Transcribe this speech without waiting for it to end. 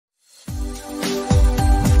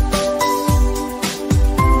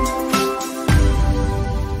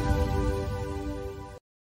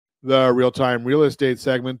the real-time real estate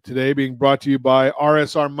segment today being brought to you by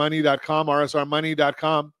rsrmoney.com,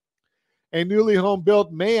 rsrmoney.com. A newly home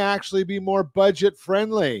built may actually be more budget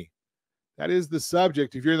friendly. That is the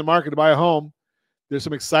subject. If you're in the market to buy a home, there's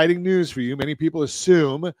some exciting news for you. Many people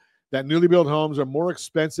assume that newly built homes are more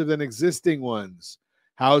expensive than existing ones,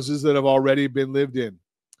 houses that have already been lived in.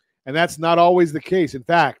 And that's not always the case. In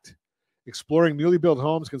fact, exploring newly built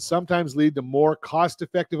homes can sometimes lead to more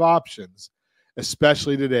cost-effective options,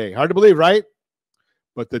 especially today. Hard to believe, right?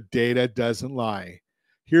 But the data doesn't lie.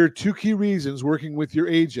 Here are two key reasons working with your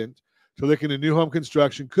agent to look into new home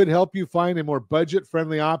construction could help you find a more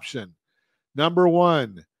budget-friendly option. Number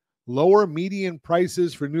one, lower median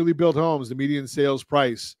prices for newly built homes. The median sales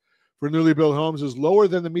price for newly built homes is lower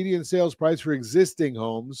than the median sales price for existing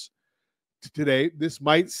homes today. This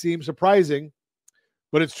might seem surprising,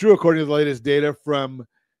 but it's true according to the latest data from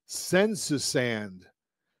Censusand,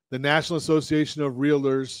 the National Association of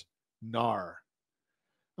Realtors, NAR.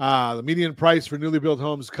 The median price for newly built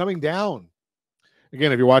homes coming down.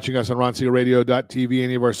 Again, if you're watching us on RonSiegelRadio.tv,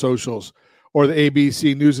 any of our socials, or the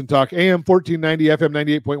ABC News and Talk AM 1490,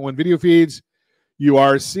 FM 98.1 video feeds, you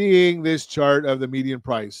are seeing this chart of the median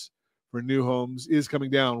price for new homes is coming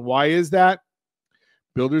down. Why is that?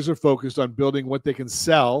 Builders are focused on building what they can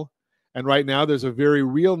sell, and right now there's a very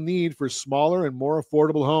real need for smaller and more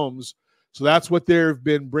affordable homes. So that's what they've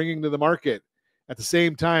been bringing to the market. At the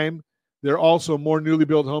same time, there are also more newly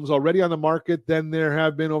built homes already on the market than there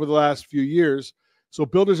have been over the last few years. So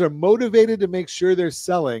builders are motivated to make sure they're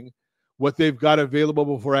selling what they've got available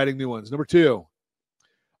before adding new ones. Number two,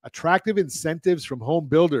 attractive incentives from home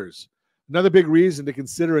builders. Another big reason to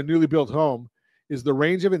consider a newly built home is the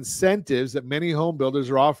range of incentives that many home builders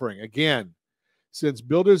are offering. Again, since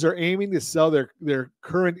builders are aiming to sell their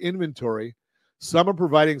current inventory, some are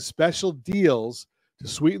providing special deals to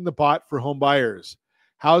sweeten the pot for home buyers.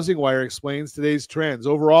 Housing Wire explains today's trends.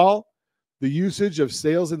 Overall, the usage of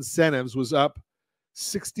sales incentives was up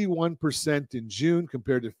 61% in June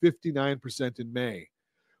compared to 59% in May.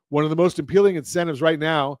 One of the most appealing incentives right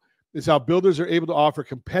now is how builders are able to offer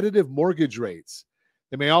competitive mortgage rates.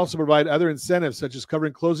 They may also provide other incentives such as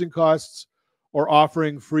covering closing costs or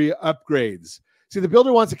offering free upgrades. See, the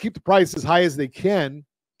builder wants to keep the price as high as they can.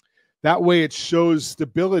 That way it shows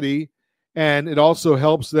stability and it also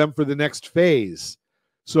helps them for the next phase.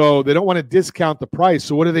 So they don't want to discount the price.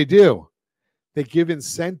 So what do? They give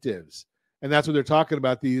incentives. And that's what they're talking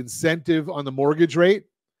about, the incentive on the mortgage rate.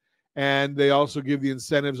 And they also give the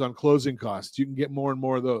incentives on closing costs. You can get more and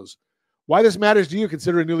more of those. Why this matters to you,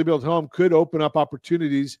 consider a newly built home could open up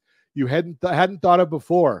opportunities you hadn't thought of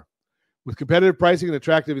before. With competitive pricing and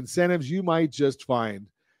attractive incentives, you might just find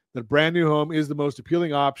that a brand new home is the most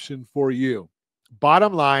appealing option for you.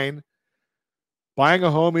 Bottom line, buying a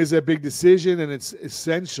home is a big decision, and it's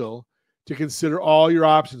essential to consider all your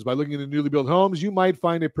options. By looking into newly built homes, you might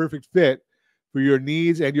find a perfect fit for your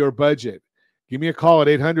needs and your budget. Give me a call at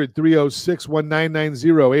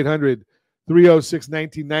 800-306-1990,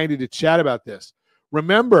 800-306-1990 to chat about this.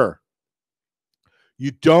 Remember,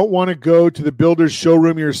 you don't want to go to the builder's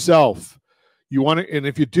showroom yourself. You want to, and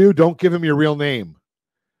if you do, don't give him your real name.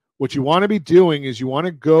 What you want to be doing is you want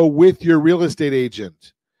to go with your real estate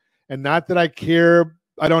agent. And not that I care,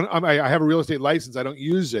 I have a real estate license, I don't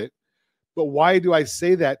use it. But why do I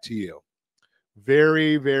say that to you?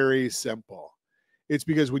 Very, very simple. It's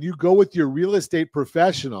because when you go with your real estate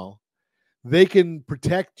professional, they can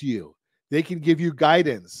protect you. They can give you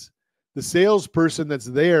guidance. The salesperson that's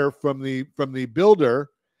there from the builder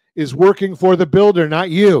is working for the builder, not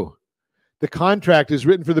you. The contract is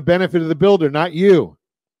written for the benefit of the builder, not you.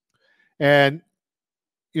 And,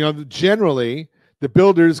 generally, the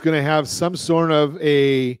builder is going to have some sort of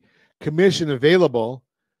a commission available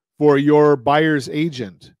for your buyer's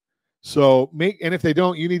agent. So and if they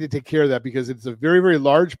don't, you need to take care of that because it's a very, very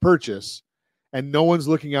large purchase and no one's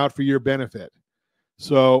looking out for your benefit.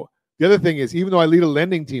 So the other thing is, even though I lead a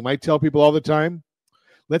lending team, I tell people all the time,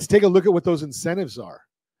 let's take a look at what those incentives are,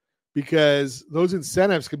 because those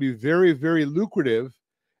incentives can be very, very lucrative.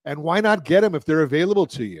 And why not get them if they're available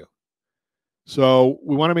to you? So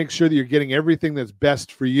we want to make sure that you're getting everything that's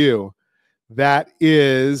best for you. That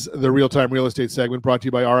is the real-time real estate segment brought to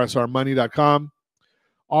you by rsrmoney.com.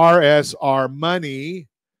 rsrmoney.com.